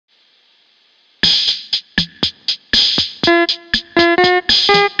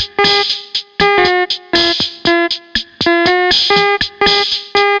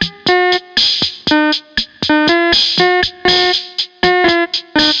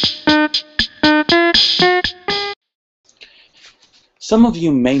Some of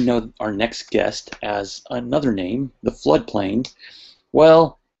you may know our next guest as another name, the Floodplain.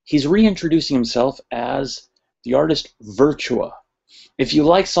 Well, he's reintroducing himself as the artist Virtua. If you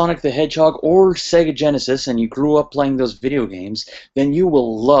like Sonic the Hedgehog or Sega Genesis and you grew up playing those video games, then you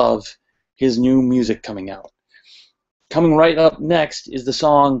will love his new music coming out. Coming right up next is the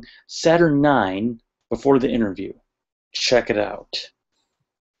song Saturn 9 before the interview. Check it out.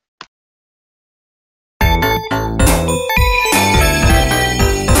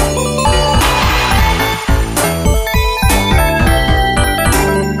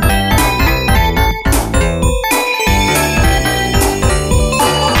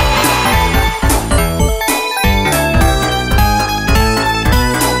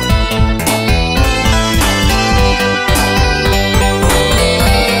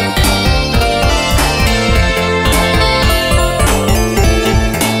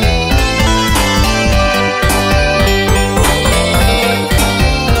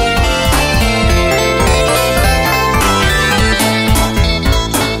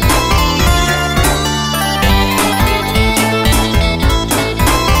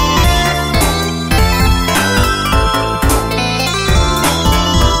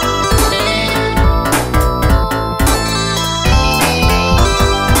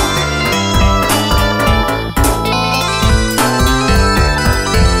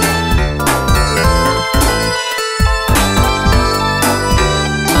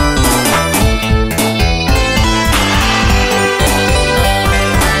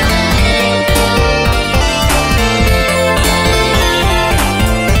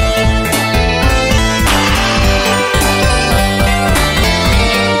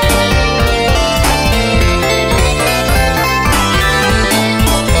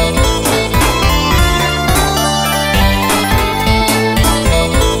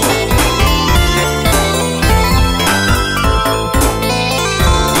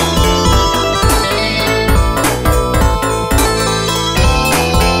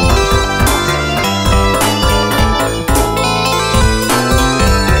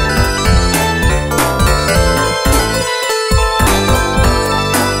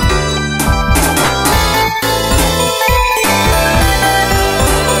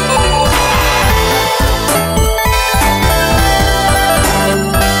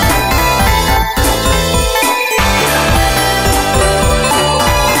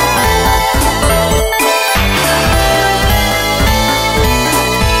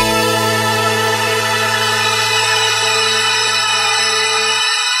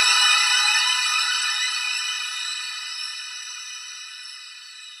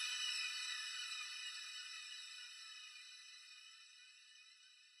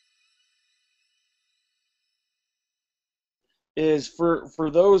 Is for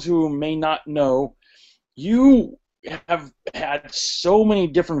those who may not know, you have had so many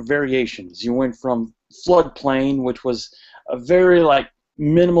different variations. You went from Floodplain, which was a very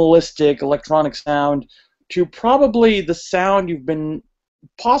minimalistic electronic sound, to probably the sound you've been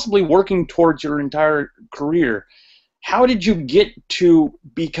possibly working towards your entire career. How did you get to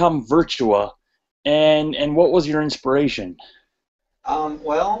become Virtua, and what was your inspiration?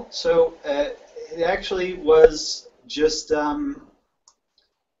 It actually was just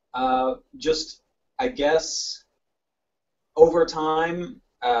I guess over time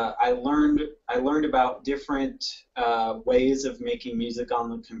I learned about different ways of making music on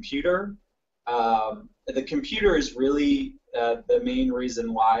the computer. The computer is really the main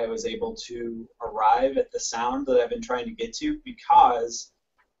reason why I was able to arrive at the sound that I've been trying to get to, because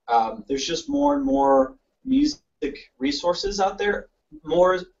there's just more and more music resources out there,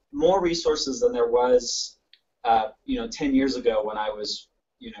 more resources than there was 10 years ago when I was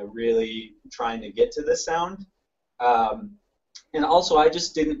really trying to get to this sound. And also I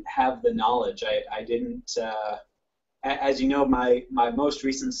just didn't have the knowledge. I didn't, as you know, my most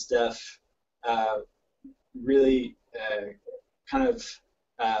recent stuff really kind of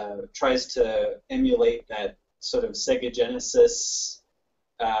tries to emulate that sort of Sega Genesis,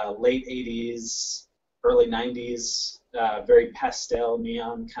 late 80s, early 90s, very pastel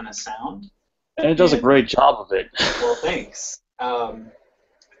neon kind of sound. And it does a great job of it. Well, thanks. And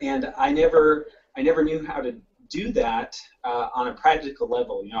I never knew how to do that on a practical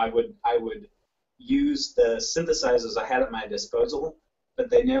level. I would use the synthesizers I had at my disposal,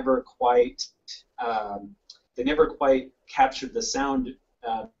 but they never quite captured the sound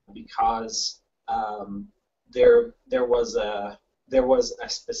because there was a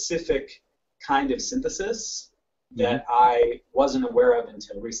specific kind of synthesis that I wasn't aware of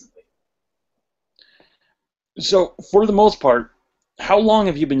until recently. So, for the most part, how long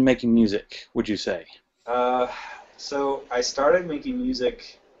have you been making music, would you say? So I started making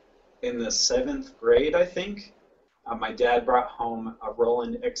music in the seventh grade, I think. My dad brought home a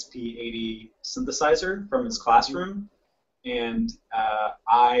Roland XP80 synthesizer from his classroom, and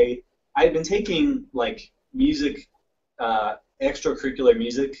I had been taking like music, extracurricular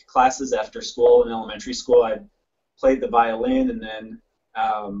music classes after school in elementary school. I played the violin, and then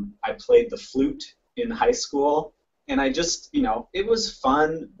I played the flute in high school. And I just, it was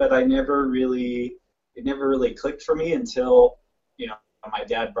fun, but it never really clicked for me until, my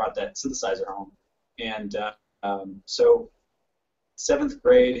dad brought that synthesizer home. And so seventh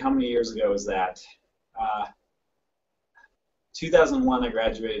grade, how many years ago was that? Uh, 2001, I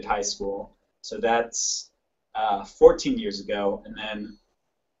graduated high school, so that's 14 years ago. And then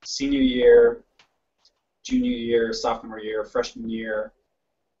senior year, junior year, sophomore year, freshman year,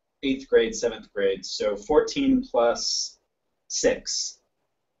 eighth grade, seventh grade. So 14 plus 6.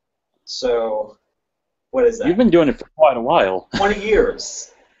 So what is You've that? been doing it for quite a while. 20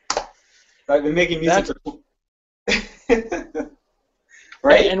 years. I've been making music That's for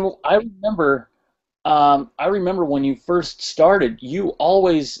right? and I remember when you first started, you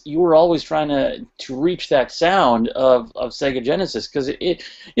were always trying to reach that sound of Sega Genesis, because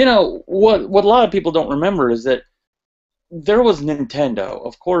what a lot of people don't remember is that there was Nintendo.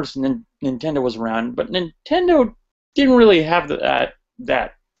 Of course, Nintendo was around, but Nintendo didn't really have that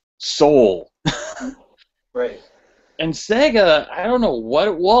soul. Right. And Sega, I don't know what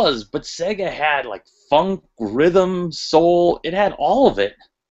it was, but Sega had like funk, rhythm, soul. It had all of it.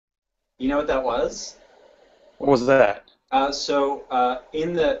 You know what that was? What was that?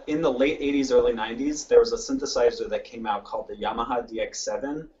 In the late 80s, early 90s, there was a synthesizer that came out called the Yamaha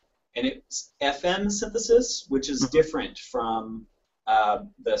DX7, and it's FM synthesis, which is different from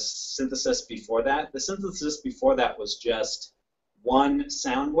the synthesis before that. The synthesis before that was just one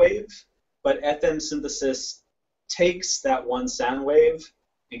sound wave, but FM synthesis takes that one sound wave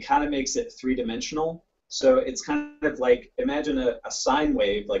and kind of makes it three-dimensional. So it's kind of like, imagine a sine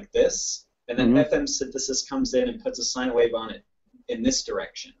wave like this, and then FM synthesis comes in and puts a sine wave on it in this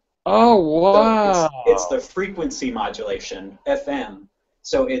direction. Oh, So wow. it's the frequency modulation, FM.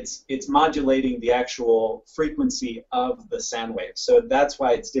 So it's modulating the actual frequency of the sound wave. So that's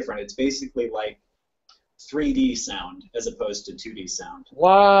why it's different. It's basically like 3D sound as opposed to 2D sound.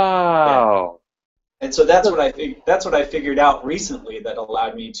 Wow. Yeah. And so that's what I figured out recently that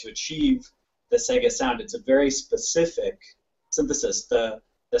allowed me to achieve the Sega sound. It's a very specific synthesis. The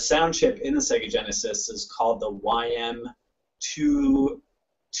sound chip in the Sega Genesis is called the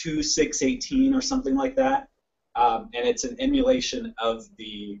YM2618 or something like that. And it's an emulation of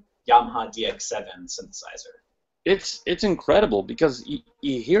the Yamaha DX7 synthesizer. It's incredible, because you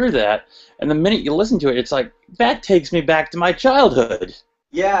hear that, and the minute you listen to it, it's like, that takes me back to my childhood.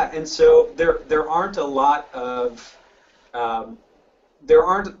 Yeah, and so there aren't a lot of there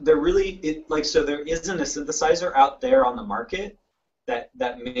isn't a synthesizer out there on the market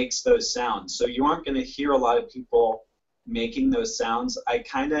that makes those sounds. So you aren't going to hear a lot of people making those sounds. I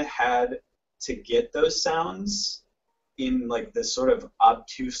kind of had to get those sounds in like this sort of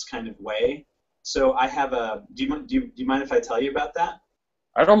obtuse kind of way. So I have a. Do you mind if I tell you about that?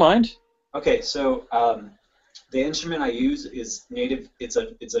 I don't mind. Okay, so the instrument I use is native. It's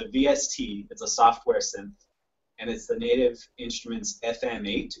a VST. It's a software synth, and it's the Native Instruments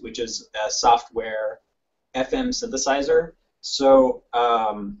FM8, which is a software FM synthesizer. So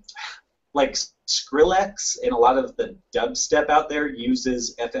like Skrillex and a lot of the dubstep out there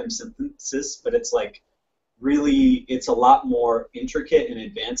uses FM synthesis, but it's like it's a lot more intricate and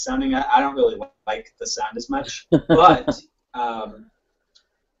advanced sounding. I don't really like the sound as much, but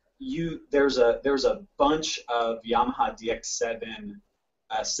there's a bunch of Yamaha DX7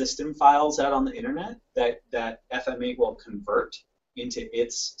 system files out on the internet that FM8 will convert into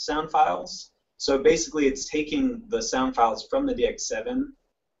its sound files. So basically, it's taking the sound files from the DX7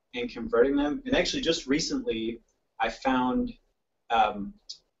 and converting them. And actually, just recently, I found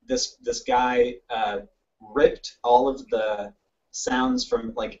this guy ripped all of the sounds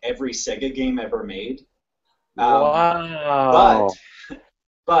from like every Sega game ever made. Wow.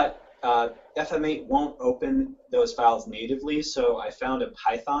 But FM8 won't open those files natively, so I found a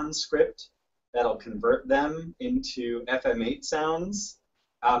Python script that'll convert them into FM8 sounds.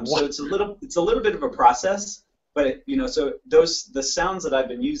 So it's a little bit of a process, but so the sounds that I've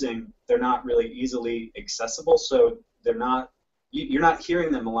been using, they're not really easily accessible, so you're not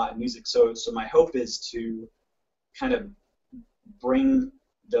hearing them a lot in music. So my hope is to kind of bring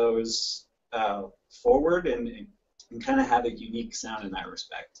those forward and kind of have a unique sound in that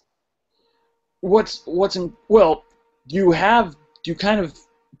respect.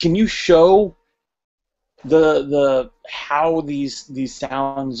 Can you show the how these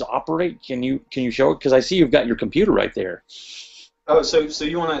sounds operate? Can you show it? Because I see you've got your computer right there. Oh, so do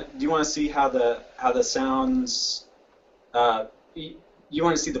you wanna see how the sounds you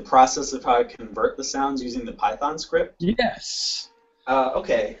want to see the process of how I convert the sounds using the Python script? Yes.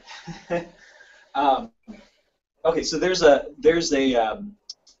 Okay. um, okay, so there's a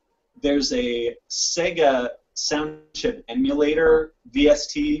Sega sound chip emulator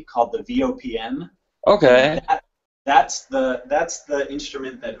VST called the VOPN, and Okay. that's the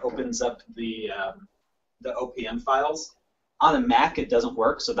instrument that opens up the OPM files. On a Mac, it doesn't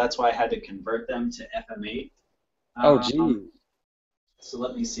work, so that's why I had to convert them to FM8. Oh, Um, gee. so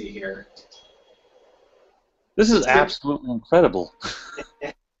let me see here. This is It's been absolutely incredible.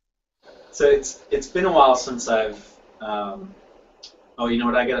 so it's been a while since I've. Oh, you know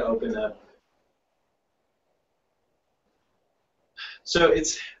what? I gotta open up. So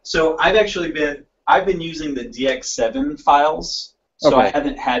I've been using the DX7 files, so I Okay.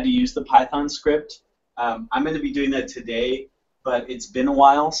 haven't had to use the Python script. I'm going to be doing that today, but it's been a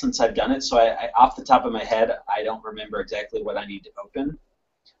while since I've done it, so off the top of my head, I don't remember exactly what I need to open.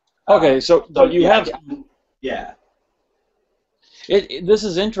 Okay. So, but So you have yeah. this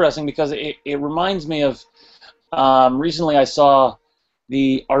is interesting because it reminds me of recently I saw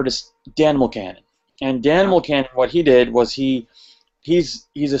the artist Dan Mulcanen, and Dan Uh, Mulcanen, what he did was he's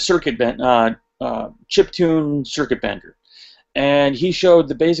a chiptune circuit bender, and he showed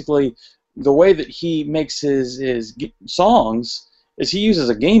that basically the way that he makes his songs is he uses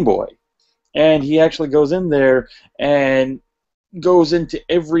a Game Boy, and he actually goes in there and goes into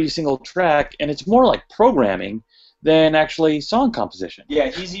every single track, and it's more like programming than actually song composition. Yeah,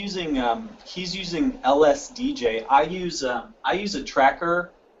 he's using LSDJ. I use a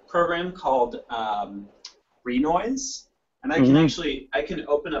tracker program called Renoise, and Hmm. I can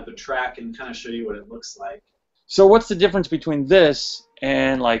open up a track and kind of show you what it looks like. So what's the difference between this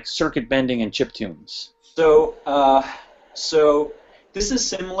and like circuit bending and chip tunes? So so this is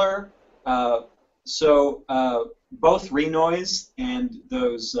similar. Uh, so both Renoise and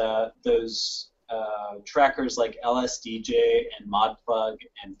those trackers like LSDJ and ModPlug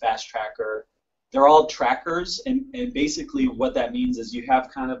and Fast Tracker, they're all trackers, and basically what that means is you have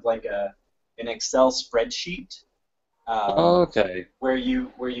kind of like an Excel spreadsheet, um, Okay. where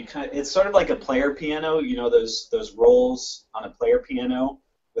you kind of, it's sort of like a player piano, those rolls on a player piano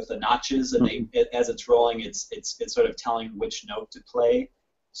with the notches, and Mhm. as it's rolling, it's sort of telling which note to play.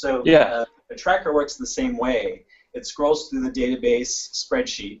 So Yeah. a tracker works the same way. It scrolls through the database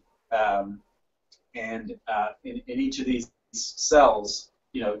spreadsheet, um, and in each of these cells,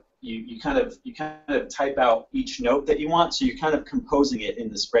 you kind of type out each note that you want. So you're kind of composing it in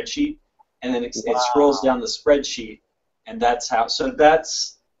the spreadsheet, and then it scrolls Wow. down the spreadsheet, and that's how. So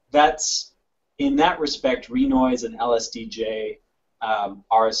that's in that respect, Renoise and LSDJ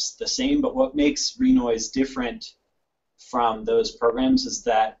are the same. But what makes Renoise different from those programs is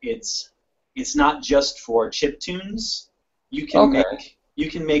that it's not just for chip tunes. You can Okay.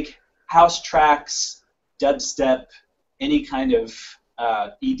 make house tracks, dubstep, any kind of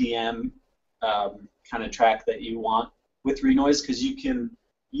EDM kind of track that you want with Renoise, because you can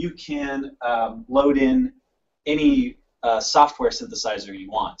load in any software synthesizer you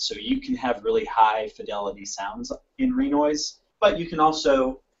want. So you can have really high fidelity sounds in Renoise, but you can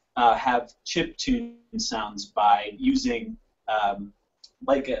also have chip tune sounds by using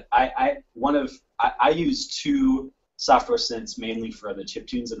like a, I one of I use two software synths mainly for the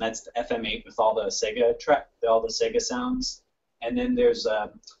chiptunes, and that's the FM8 with all the Sega sounds, and then there's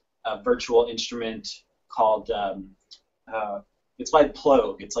a virtual instrument called uh, it's by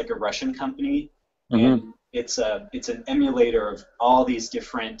Plog. It's like a Russian company, Hmm. and it's an emulator of all these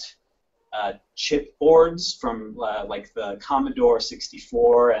different chip boards from like the Commodore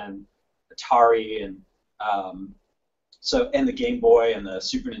 64 and Atari um, and the Game Boy and the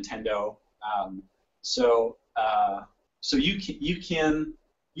Super Nintendo. Um, so so you can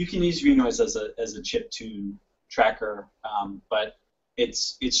use Renoise as a chip tune tracker, but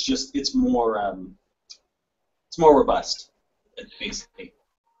it's more robust, basically.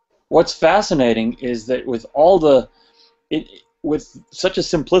 What's fascinating is that with all it with such a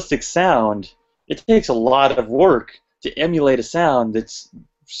simplistic sound, it takes a lot of work to emulate a sound that's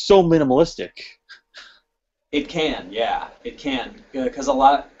so minimalistic. It can, yeah, it can, because a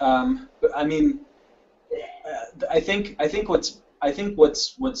lot. I mean, I think what's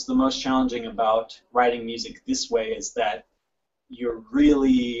the most challenging about writing music this way is that you're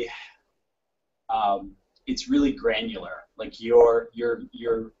really it's really granular. Like you're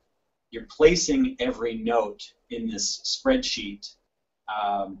placing every note in this spreadsheet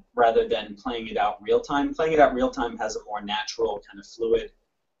rather than playing it out real time. Playing it out real time has a more natural kind of fluid,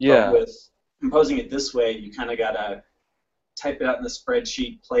 but Yeah. with composing it this way, you kind of gotta type it out in the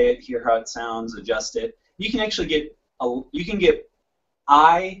spreadsheet, play it, hear how it sounds, adjust it. You can actually get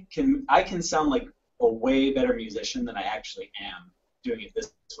I can sound like a way better musician than I actually am doing it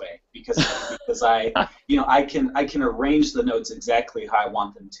this way because I can arrange the notes exactly how I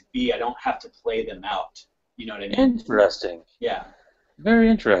want them to be. I don't have to play them out. You know what I mean? Interesting. Yeah. Very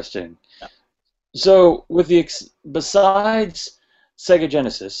interesting. So, with the besides Sega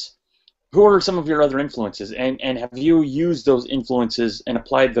Genesis, who are some of your other influences, and have you used those influences and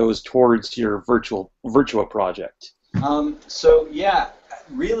applied those towards your Virtua project? So yeah,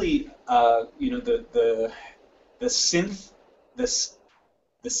 really, the synth, this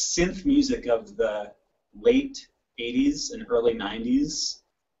the synth music of the late '80s and early '90s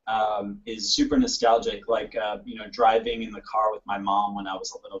is super nostalgic. Like driving in the car with my mom when I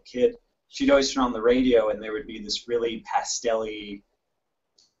was a little kid, she'd always turn on the radio, and there would be this really pastel-y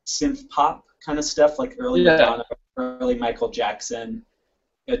synth pop kind of stuff, like early Yeah. Madonna, early Michael Jackson.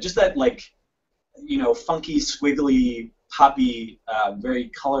 Just that like funky, squiggly, poppy, very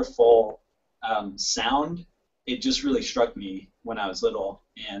colorful sound. It just really struck me when I was little,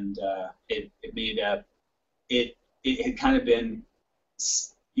 and it made it had kind of been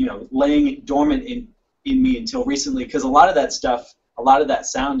laying dormant in me until recently, because a lot of that stuff, a lot of that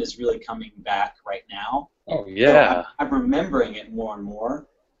sound is really coming back right now. Oh So yeah. I'm remembering it more and more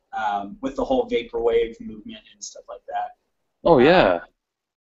with the whole vaporwave movement and stuff like that. Oh Um, yeah.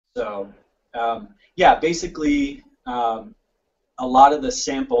 so yeah, basically, a lot of the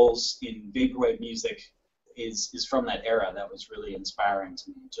samples in vaporwave music is from that era. That was really inspiring to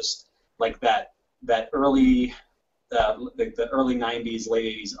me. Just like that early the early '90s, late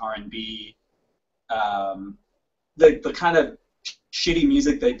 '80s R&B, the kind of shitty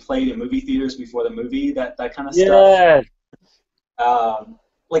music they played in movie theaters before the movie, that kind of stuff. Yeah.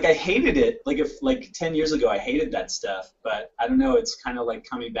 Like I hated it. Like 10 years ago, I hated that stuff. But I don't know. It's kind of like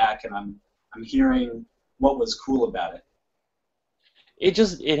coming back, and I'm hearing what was cool about it.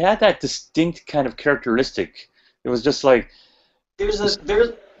 It had that distinct kind of characteristic. It was just like There's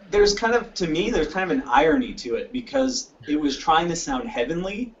a there's kind of, to me, there's kind of an irony to it, because it was trying to sound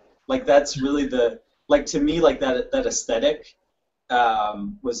heavenly. Like that's really the, like, to me, like that aesthetic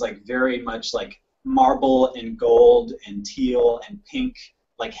was like very much like marble and gold and teal and pink,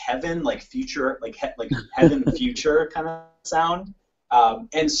 like heaven, like future, like heaven future kind of sound.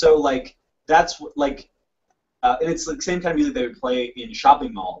 And so like that's and it's the same kind of music they would play in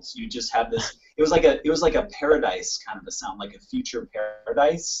shopping malls. You just have this. It was like a paradise kind of a sound, like a future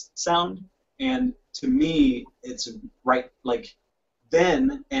paradise sound. And to me, it's right, like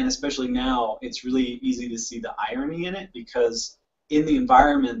then, and especially now, it's really easy to see the irony in it, because in the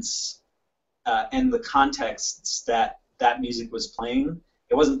environments and the contexts that music was playing,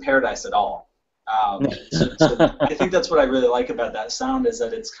 it wasn't paradise at all. So I think that's what I really like about that sound, is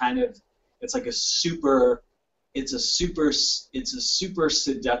that it's like a super it's a super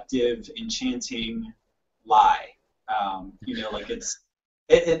seductive, enchanting lie. Like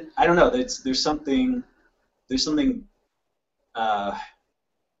I don't know. There's something uh,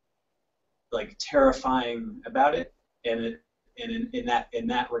 like terrifying about it, and in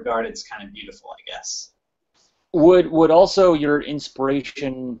that regard, it's kind of beautiful, I guess. would also your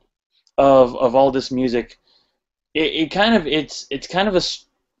inspiration of all this music, it's kind of a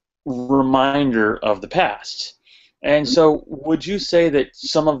reminder of the past. And so, would you say that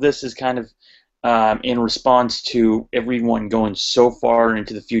some of this is kind of in response to everyone going so far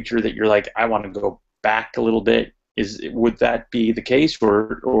into the future that you're like, I want to go back a little bit? Would that be the case,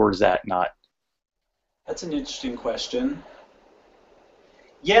 or is that not? That's an interesting question.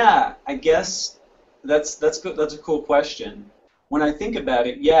 Yeah, I guess that's good. That's a cool question. When I think about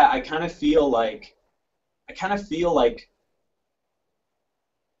it, yeah, I kind of feel like like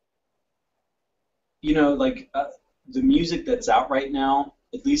the music that's out right now,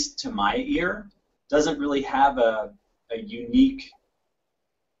 at least to my ear, doesn't really have a unique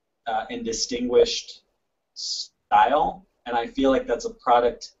and distinguished style, and I feel like that's a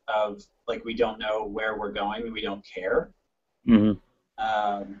product of, like, we don't know where we're going and we don't care. Hmm.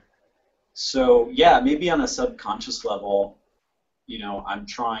 Um, so yeah, maybe on a subconscious level, I'm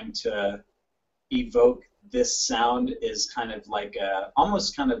trying to evoke this sound is kind of like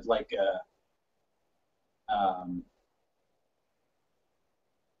almost kind of like um,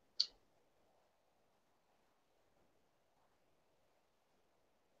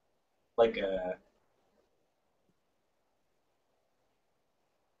 a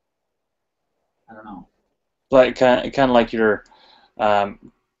I don't know. Like kind of like you're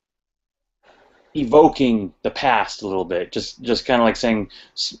um, evoking the past a little bit, just kind of like saying,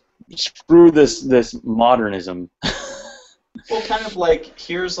 screw this modernism. Well, kind of like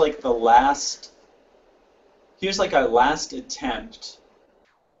here's like our last attempt,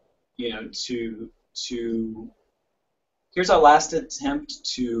 you know, to here's our last attempt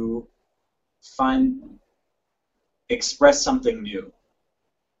to find express something new.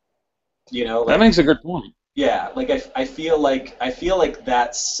 You know, That like makes a good point. yeah, like I feel like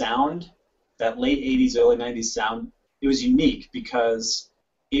that sound, that late '80s, early '90s sound, it was unique because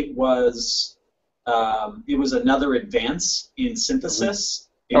it was it was another advance in Hmm. synthesis.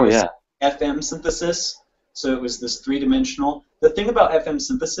 It Oh was yeah. FM synthesis, so it was this three-dimensional. The thing about FM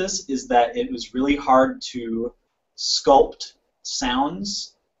synthesis is that it was really hard to sculpt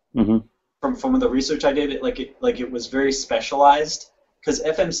sounds. Hmm. From the research I did, it was very specialized. Because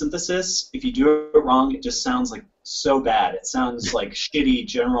FM synthesis, if you do it wrong, it just sounds like so bad. It sounds like shitty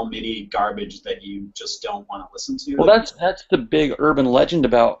General MIDI garbage that you just don't want to listen to. Well, that's the big urban legend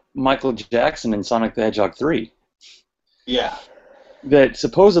about Michael Jackson and Sonic the Hedgehog 3. Yeah, That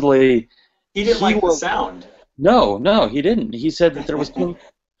supposedly he didn't he like the was sound. no, he didn't. He said that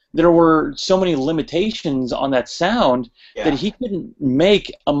there were so many limitations on that sound that Yeah, he couldn't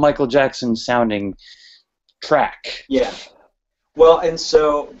make a Michael Jackson sounding track. yeah. Well, and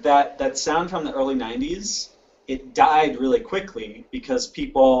so that sound from the early '90s, it died really quickly because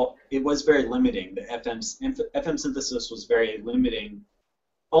it was very limiting. The FM synthesis was very limiting,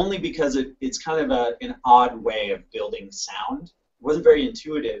 only because it's kind of an odd way of building sound. It wasn't very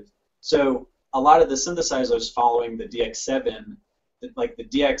intuitive. So a lot of the synthesizers following the DX7, like the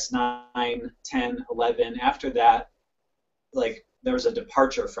DX9, 10, 11, after that, like there was a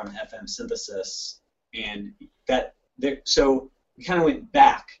departure from FM synthesis, and so we kind of went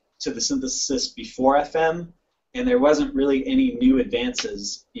back to the synthesis before FM, and there wasn't really any new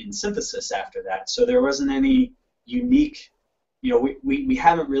advances in synthesis after that. So there wasn't any unique, you know, we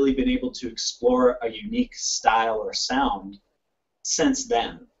haven't really been able to explore a unique style or sound since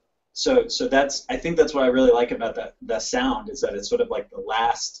then. So I think that's what I really like about the sound is that it's sort of like the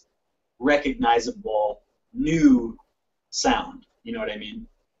last recognizable new sound. You know what I mean?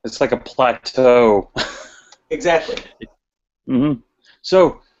 It's like a plateau. Exactly. Hmm.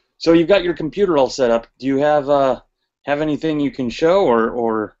 So, so you've got your computer all set up. Do you have anything you can show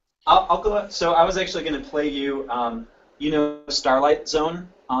or? I'll go. So I was actually going to play you, you know, Starlight Zone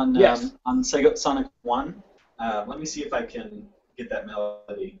Yes. on Sega Sonic One. Let me see if I can get that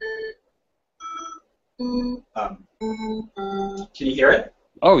melody. Can you hear it?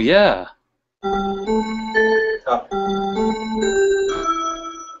 Oh yeah.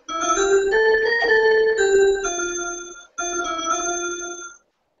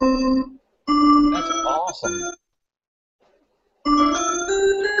 That's awesome.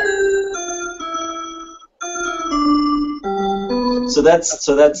 So that's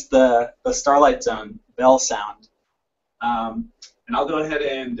the Starlight Zone bell sound. And I'll go ahead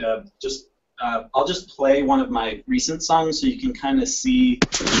and I'll just play one of my recent songs so you can kind of see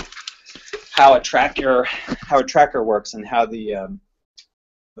how a tracker works and how the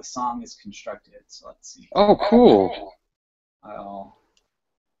song is constructed. So let's see. Oh, cool. I'll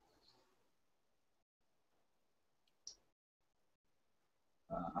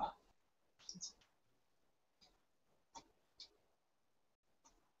uh,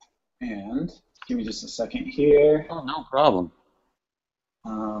 and give me just a second here. Oh, no problem.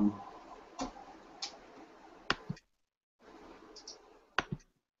 Um,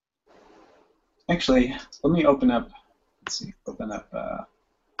 Actually, let me open up. Let's see. Open up.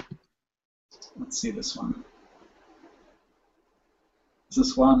 Let's see this one. Is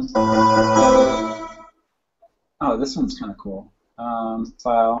this one? Oh, this one's kind of cool.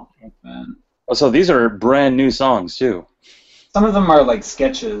 File, open. Oh, so these are brand new songs too. Some of them are like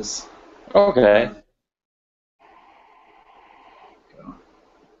sketches. Okay. Go.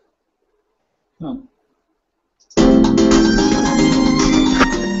 Oh.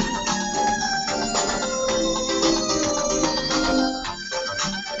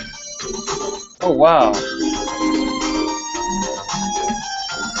 Oh wow.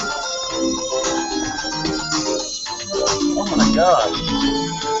 Oh my God.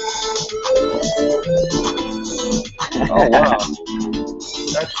 Oh wow.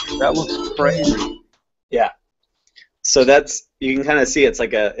 That looks crazy. Yeah. So that's you can kind of see it's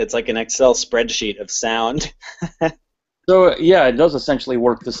like an Excel spreadsheet of sound. So yeah, it does essentially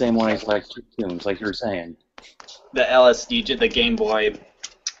work the same way as like tunes, like you were saying. The LSD, the Game Boy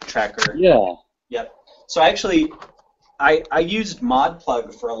tracker. Yeah. Yep. So actually, I used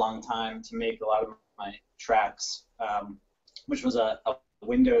ModPlug for a long time to make a lot of my tracks. which was a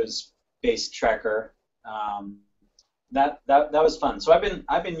Windows-based tracker. That was fun. So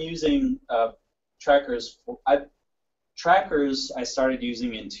I've been using trackers. Trackers I started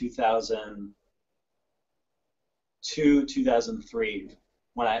using in 2002, 2003,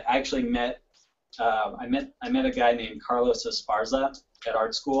 when I actually met I met a guy named Carlos Esparza at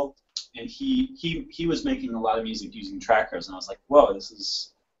art school, and he was making a lot of music using trackers, and I was like, whoa, this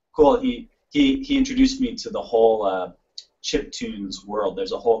is cool. He introduced me to the whole chiptunes world.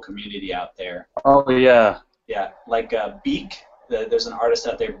 There's a whole community out there. Oh yeah. Yeah, like Beak. There's an artist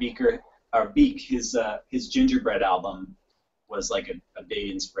out there, Beak. His Gingerbread album was like a big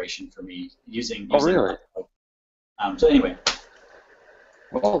inspiration for me using. Oh really? So anyway.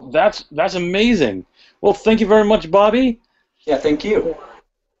 Well, that's amazing. Well, thank you very much, Bobby. Yeah, thank you.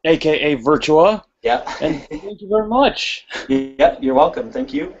 AKA Virtua. Yeah. And thank you very much. Yeah, you're welcome.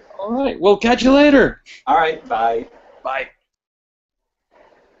 Thank you. All right. We'll catch you later. All right. Bye. Bye.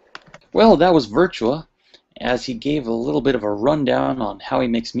 Well, that was Virtua, as he gave a little bit of a rundown on how he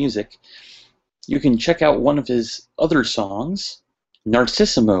makes music. You can check out one of his other songs,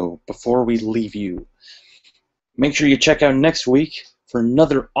 Narcissimo, before we leave you. Make sure you check out next week for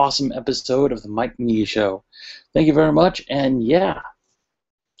another awesome episode of the Mike Media Show. Thank you very much, and yeah,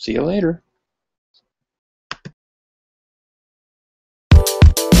 see you later.